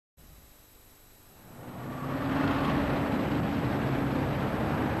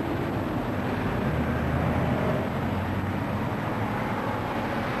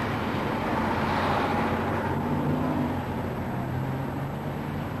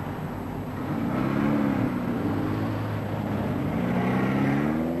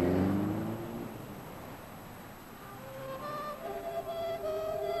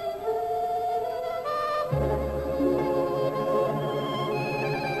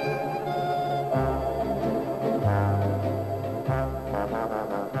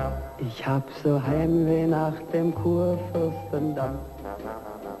Ich hab so Heimweh nach dem Kurfürstendamm.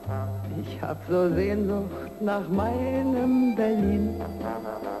 Ich hab so Sehnsucht nach meinem Berlin.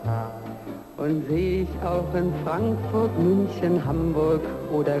 Und seh ich auch in Frankfurt, München, Hamburg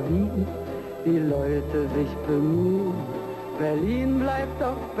oder Wien die Leute sich bemühen. Berlin bleibt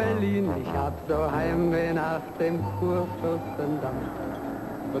doch Berlin. Ich hab so Heimweh nach dem Kurfürstendamm.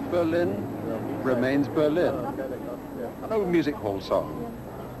 But Berlin remains Berlin. An old music hall song.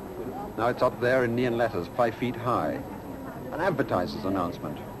 Now it's up there in neon letters 5 feet high. An advertiser's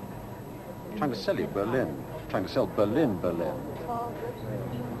announcement. Trying to sell you Berlin. Trying to sell Berlin, Berlin.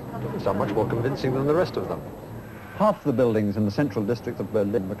 It's not much more convincing than the rest of them. Half the buildings in the central district of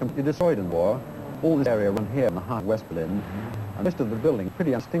Berlin were completely destroyed in war. All this area around here in the heart of West Berlin, and most of the buildings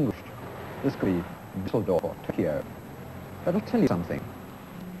pretty undistinguished. This could be Düsseldorf or Tokyo. But I'll tell you something.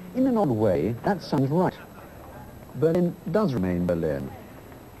 In an odd way, that sounds right. Berlin does remain Berlin.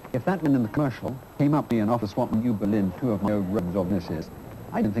 If that man in the commercial came up to me and offered to swap New Berlin 2 of my old roads or businesses,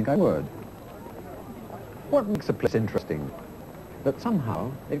 I don't think I would. What makes a place interesting? That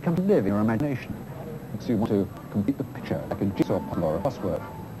somehow it comes to live in your imagination. So you want to complete the picture like a jigsaw puzzle or a crossword.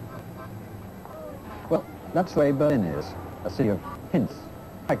 Well, that's the way Berlin is. A city of hints,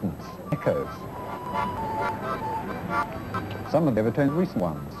 fragments, echoes. Some of the overtones recent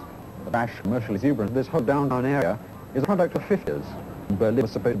ones. The brash, commercially exuberant, this whole downtown area is a product of 50s. Berlin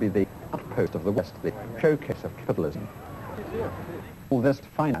was supposed to be the outpost of the West, the showcase of capitalism. All this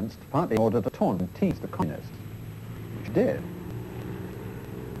financed partly in order to taunt and tease the communists, which it did.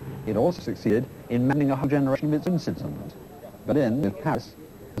 It also succeeded in maddening a whole generation of its own citizens. Berlin, with Paris,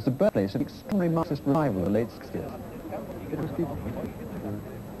 was the birthplace of extraordinary Marxist revival of the late 60s.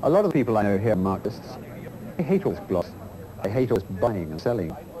 A lot of the people I know here are Marxists. They hate all this gloss. They hate all this buying and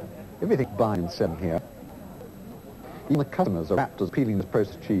selling. Everything's buying and selling here. Even the customers are apt as peeling this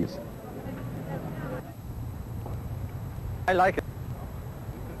processed cheese. I like it.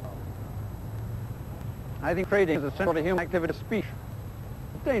 I think trading is essential to human activity of speech.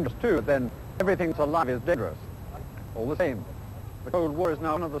 It's dangerous too, but then everything that's alive is dangerous. All the same, the Cold War is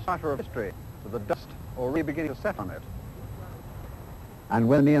now another strata of history, with the dust already beginning to set on it. And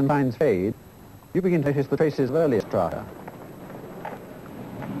when neon signs fade, you begin to notice the traces of earlier strata.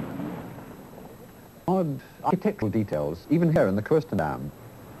 Odd architectural details, even here in the Kurfürstendamm.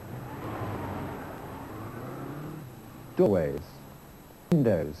 Doorways,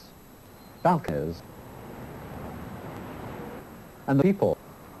 windows, balconies, and the people.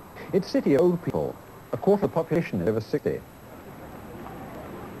 It's a city of old people. A quarter of the population is over 60.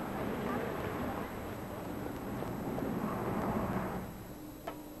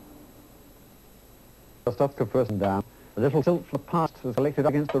 Just off the Kurfürstendamm, a little silt from the past was collected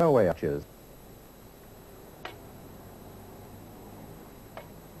against the railway arches.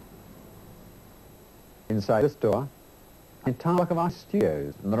 Inside this door, an entire block of art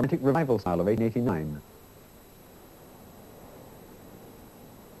studios in the romantic revival style of 1889.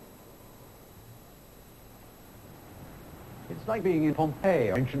 It's like being in Pompeii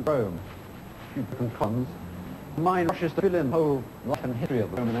or ancient Rome. You broken columns. The mind rushes to fill in the whole life and history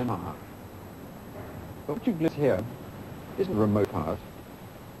of the Roman Empire. But what you glimpse here isn't the remote past.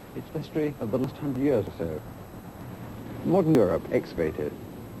 It's the history of the last 100 years or so. Modern Europe excavated.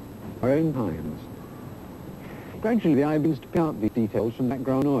 Our own times. Gradually the eye begins to pick out these details from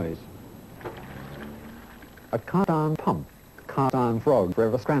background noise. A cast-iron pump, a cast-iron frog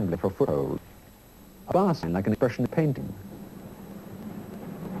forever scrambling for a foothold. A bar sign like an expression of painting.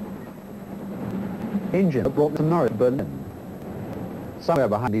 Engine that brought to Norwich, Berlin. Somewhere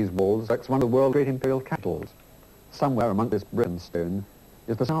behind these walls lurks one of the world's great imperial capitals. Somewhere among this brick and stone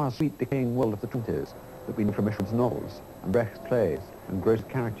is the sour, sweet, decaying world of the 20s that we know from Michelin's novels and Brecht's plays and gross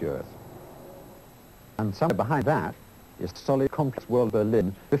caricatures. And somewhere behind that is the solid, complex world of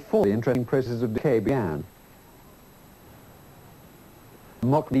Berlin before the interesting process of decay began. A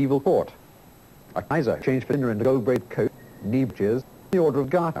mock medieval court. A Kaiser changed for dinner into gold-braid coat, knee breeches, the Order of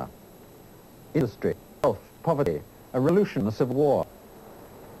Garter. Industry, wealth, poverty, a revolution, a civil war.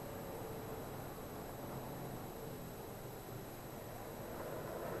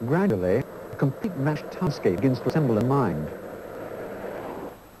 Gradually, a complete mashed townscape begins to assemble in mind.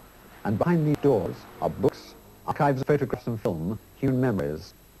 And behind these doors are books, archives of photographs and film, human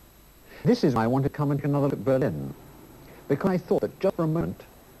memories. This is why I wanted to come and take another look at Berlin, because I thought that just for a moment,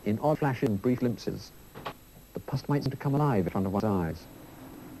 in odd flashes and brief glimpses, the past might seem to come alive in front of one's eyes.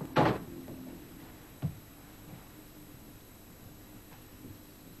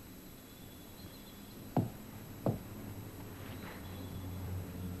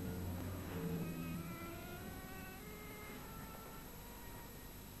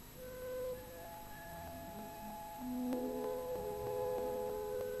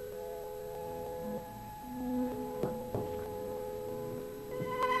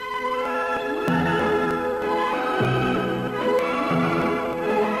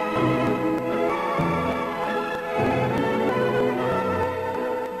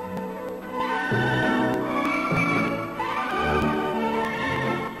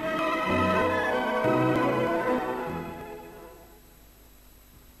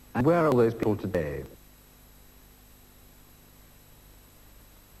 And where are all those people today?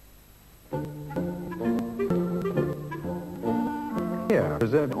 Here,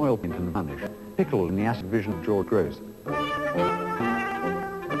 preserved oil paint and varnish, pickled in the acid vision of George Gross.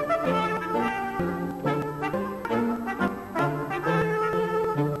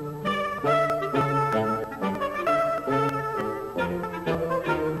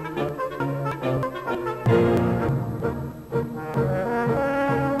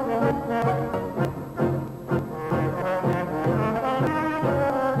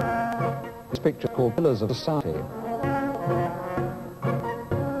 This picture called Pillars of Society.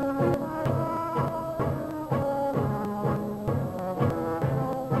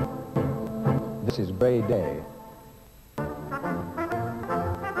 This is Grey Day.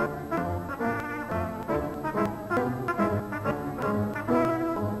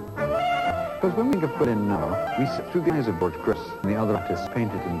 Because when we think of Berlin now, we sit through the eyes of George Gross and the other artists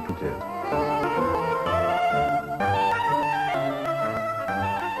painted and printed.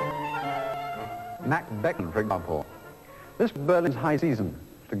 Max Beckmann, for example. This was Berlin's high season,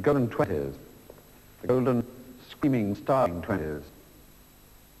 the golden 20s, the golden, screaming, starving 20s.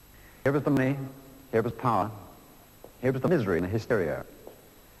 Here was the money, here was power, here was the misery and the hysteria.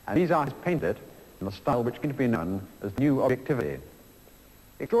 And these artists painted it in a style which came to be known as new objectivity.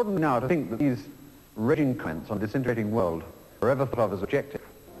 Extraordinary now to think that these raging comments on a disintegrating world were ever thought of as objective.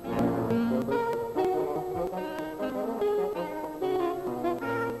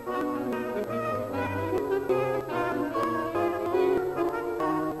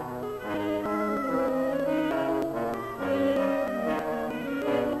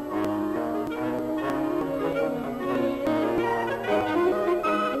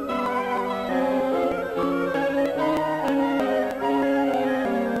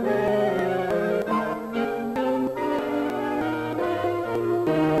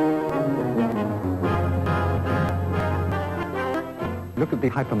 Look at the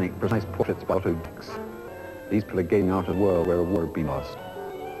hypermanic, precise portraits by Otto Dix. These people are gazing out at a world where a war had been lost.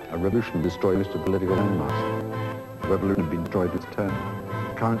 A revolution destroyed most of the political landmarks. The revolution had been destroyed in its turn.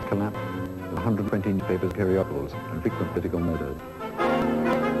 Currents collapsed, with 120 newspapers, periodicals, and frequent political murders.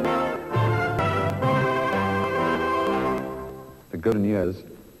 The golden years,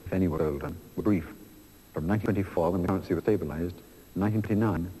 if any were golden, were brief. From 1924, when the currency was stabilized, to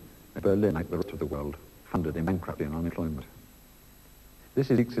 1929, Berlin, like the rest of the world, foundered in bankruptcy and unemployment. This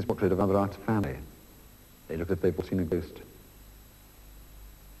is Dix's portrait of other artists' family. They look as if they've all seen a ghost.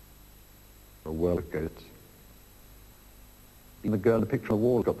 Or a world of ghosts. Even the girl in the picture on the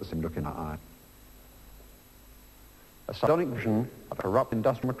wall got the same look in her eye. A sardonic vision of a corrupt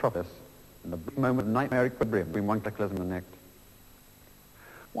industrial metropolis and a brief moment of nightmare equilibrium between one cataclysm and the next.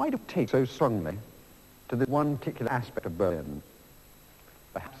 Why do we take so strongly to this one particular aspect of Berlin?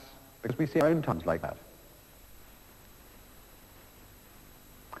 Perhaps because we see our own times like that.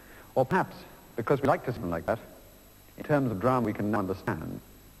 Or perhaps because we like to see something like that, in terms of drama we can now understand.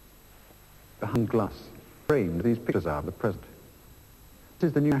 Behind glass, framed, these pictures are of the present. This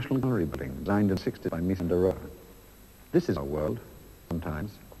is the new National Gallery building, designed in the 60s by Mies and de Rohe. This is our world,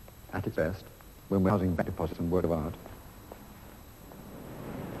 sometimes, at its best, when we're housing bank deposits and work of art.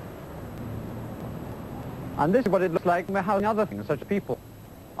 And this is what it looks like when we're housing other things, such as people.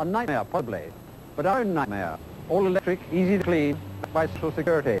 A nightmare, possibly, but our own nightmare. All electric, easy to clean, by social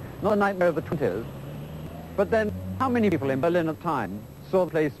security. Not a nightmare of the 20s. But then, how many people in Berlin at the time saw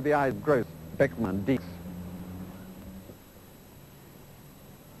the place through the eyes of Gross, Beckmann, Dix?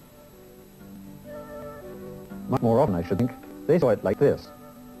 Much more often, I should think, they saw it like this.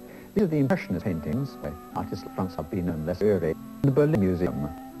 These are the Impressionist paintings by artists like Franz Sabine and Les Urey in the Berlin Museum.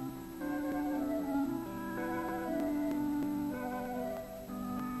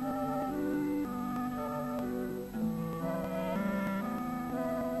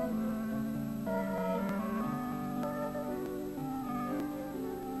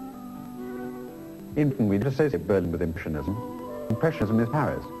 We associate Berlin with Impressionism. Impressionism is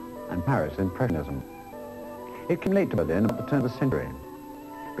Paris, and Paris is Impressionism. It came late to Berlin at the turn of the century,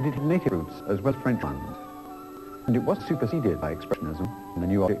 but it had native roots as well as French ones. And it was superseded by Expressionism and the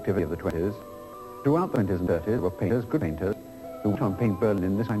new objectivity of the 20s. Throughout the 20s and 30s, there were painters, good painters, who went on to paint Berlin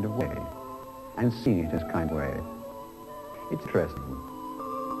in this kind of way, and seeing it in this kind of way. It's interesting.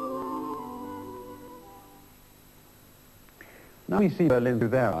 Now we see Berlin through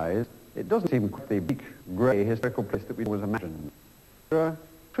their eyes. It doesn't seem quite the bleak, grey, historical place that we always imagined. There are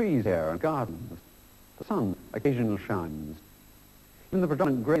trees here and gardens. The sun occasionally shines. Even the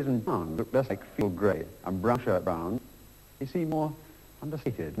predominant greys and browns look less like field grey and brown shirt brown. They seem more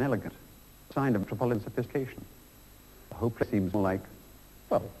understated and elegant, a sign of metropolitan sophistication. The whole place seems more like,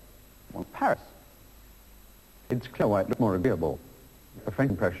 well, Well, Paris. Its clear white looked more agreeable. The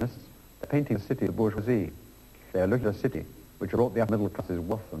French impressionists are painting the city of bourgeoisie. They are looking at a city which brought the upper middle classes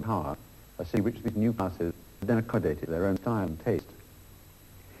wealth and power, a city which these new classes then accommodated their own style and taste.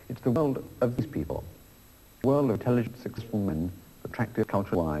 It's the world of these people, a world of intelligent, successful men, attractive,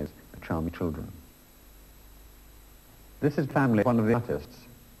 culture-wise, and charming children. This is the family of one of the artists.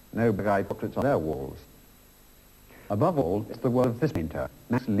 No big-eyed portraits on their walls. Above all, it's the world of this painter,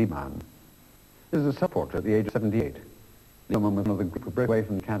 Max Liebermann. This is a self-portrait at the age of 78. Liebermann was one of the group who broke away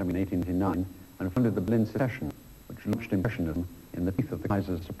from the Academy in 1889 and founded the Berlin Secession, which launched Impressionism in the teeth of the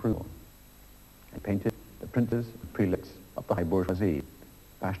Kaiser's approval. He painted the printers, the prelates of the high bourgeoisie,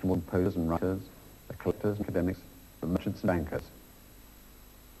 fashionable posers and writers, the collectors and academics, the merchants and bankers.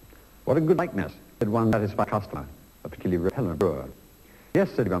 What a good likeness, said one satisfied customer, a particularly repellent brewer.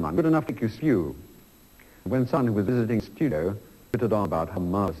 Yes, said Liebermann, good enough to make you spew. When someone who was visiting the studio twittered on about how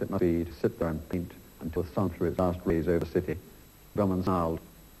marvelous it must be to sit there and paint until the sun threw its last rays over the city, Liebermann snarled,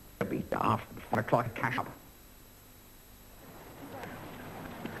 "Be daft, 5 o'clock, cash up."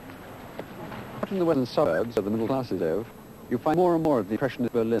 Out in the western suburbs of the middle classes live, you find more and more of the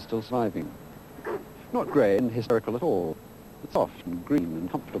impressionist Berlin still surviving. Not grey and hysterical at all, but soft and green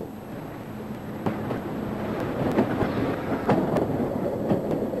and comfortable.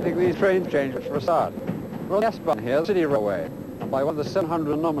 I think these trains change for a start. Well, the S-Bahn here, the city railway, by one of the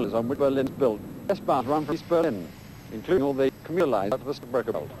 700 anomalies on which Berlin's built. S-Bahns run from East Berlin, including all the commuter lines out to the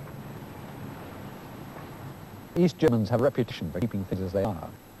Stuttgart belt. East Germans have a reputation for keeping things as they are,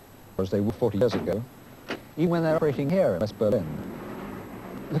 or as they were 40 years ago, even when they're operating here in West Berlin.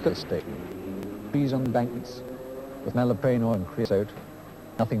 Look at the station. Trees on the banks, the smell of pain oil and creosote,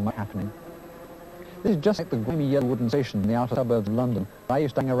 nothing much happening. This is just like the grimy yellow wooden station in the outer suburbs of London I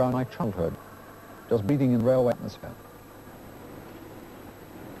used to hang around my childhood, just breathing in the railway atmosphere.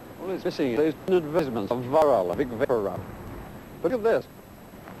 All it's missing is those advertisements of Varel, a big vapor rub. But look at this.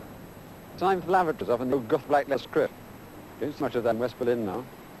 Time for lavatories up in the old goth black letter script. Don't see much of that in West Berlin now.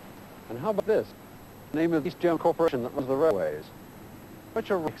 And how about this? The name of the East German corporation that runs the railways. Such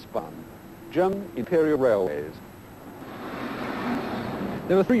a Reichsbahn. German Imperial Railways.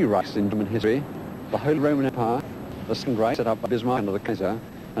 There were 3 Reichs in German history. The Holy Roman Empire, the Second Reich set up by Bismarck under the Kaiser,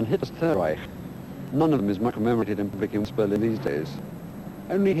 and Hitler's Third Reich. None of them is much commemorated in public in West Berlin these days.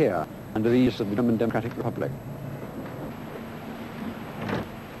 Only here, under the aegis of the German Democratic Republic.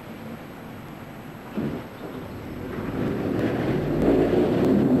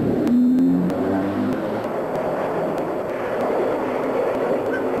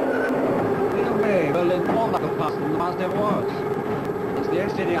 In a way, Berlin's more like the past than the past ever was. It's the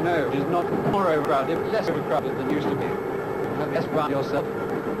only city I know which is not more overcrowded, but less overcrowded than it used to be. You have S-Bahn yourself.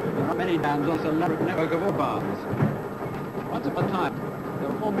 There are many dams on this elaborate network of O-Bahns. Once upon a time, there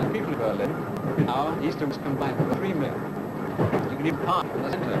were 4 million people in Berlin. Now, East and West combined for 3 million. You can even park in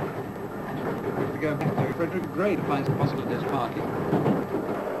the centre. You have to go back to Frederick Gray to find some possibilities of parking.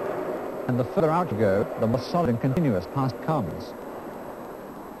 And the further out you go, the more solid and continuous past comes.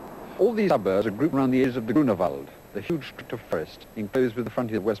 All these suburbs are grouped around the edges of the Grunewald, the huge strip of forest enclosed with the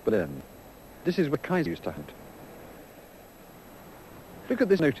frontier of West Berlin. This is where Kaiser used to hunt. Look at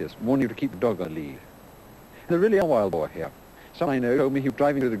this notice, warning you to keep the dog on lead. There really are wild boar here. Someone I know told me he was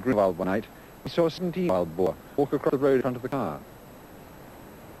driving through the Grunewald one night. He saw a 17 wild boar walk across the road in front of the car.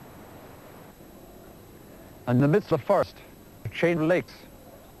 And in the midst of the forest, a chain of lakes.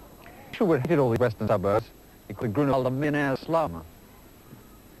 Sure would have hated all the western suburbs. He called Grunewald a millionaire's slum.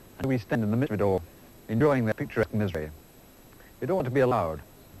 And we stand in the midst of it all, enjoying their picturesque misery. It ought to be allowed.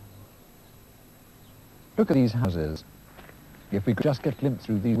 Look at these houses. If we could just get a glimpse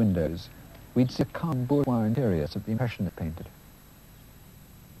through these windows, we'd see a calm bourgeois interior of the Impressionists painted.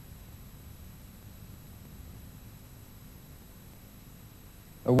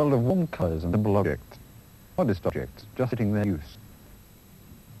 A world of warm colours and simple objects, modest objects, just fitting their use.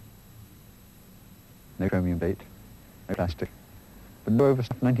 No chromium plate, no plastic, but no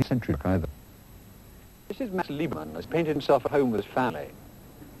overstuffed 19th century look either. This is Max Liebermann, has painted himself at home with his family.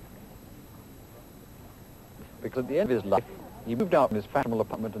 Because at the end of his life, he moved out from his fashionable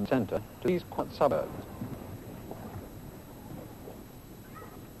apartment in the centre to these quiet suburbs.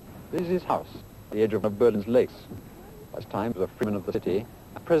 This is his house, at the edge of one of Berlin's lakes. Last time, he was a freeman of the city,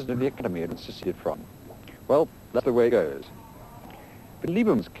 and president of the academy had been seceded from. Well, that's the way it goes. But in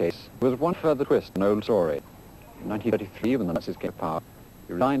Liebermann's case, there was one further twist in an old story. In 1933, when the Nazis came to power,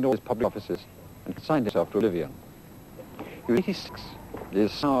 he resigned all his public offices and consigned himself to oblivion. He was 86.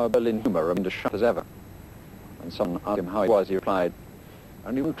 His sour Berlin humour remained as sharp as ever. When someone asked him how he was, he replied,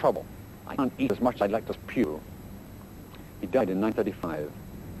 "Only one trouble. I can't eat as much as I'd like to spew." He died in 1935.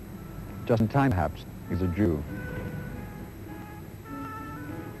 Just in time, perhaps, he's a Jew.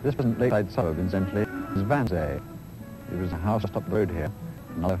 This present lakeside suburb, incidentally, is Wannsee. It was a house just up the road here,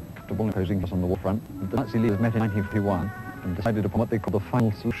 another comfortable imposing house on the waterfront. The Nazi leaders met in 1951 and decided upon what they called the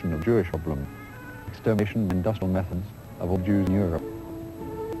final solution of the Jewish problem, extermination by industrial methods of all Jews in Europe.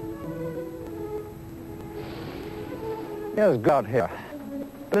 Here's God here.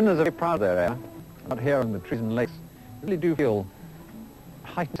 Berliners are very proud of their area. Out here on the trees and lakes, you really do feel a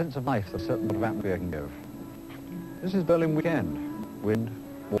heightened sense of life that a certain sort of atmosphere can give. This is Berlin weekend. Wind,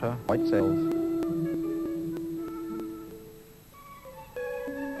 water, white sails.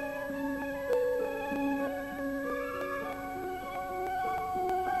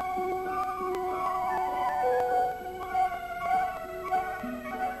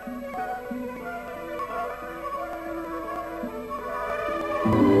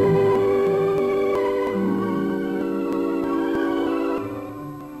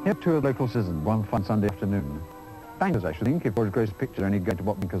 Here are two of the local citizens, one fine Sunday afternoon. Bankers, I should think, if George Gross' picture only going to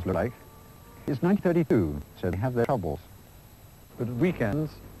what bankers look like. It's 1932, so they have their troubles. But at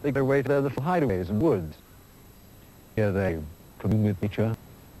weekends, they go away to their little hideaways and woods. Here they commune with nature,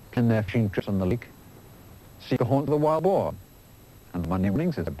 plan their fishing trips on the lake, seek a haunt of the wild boar. And Monday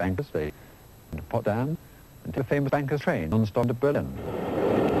mornings, it's a banker's day, to Potsdam, and take a famous banker's train non-stop to Berlin.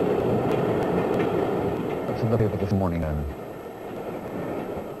 That's the paper this morning, then.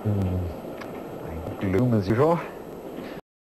 Gloom as usual.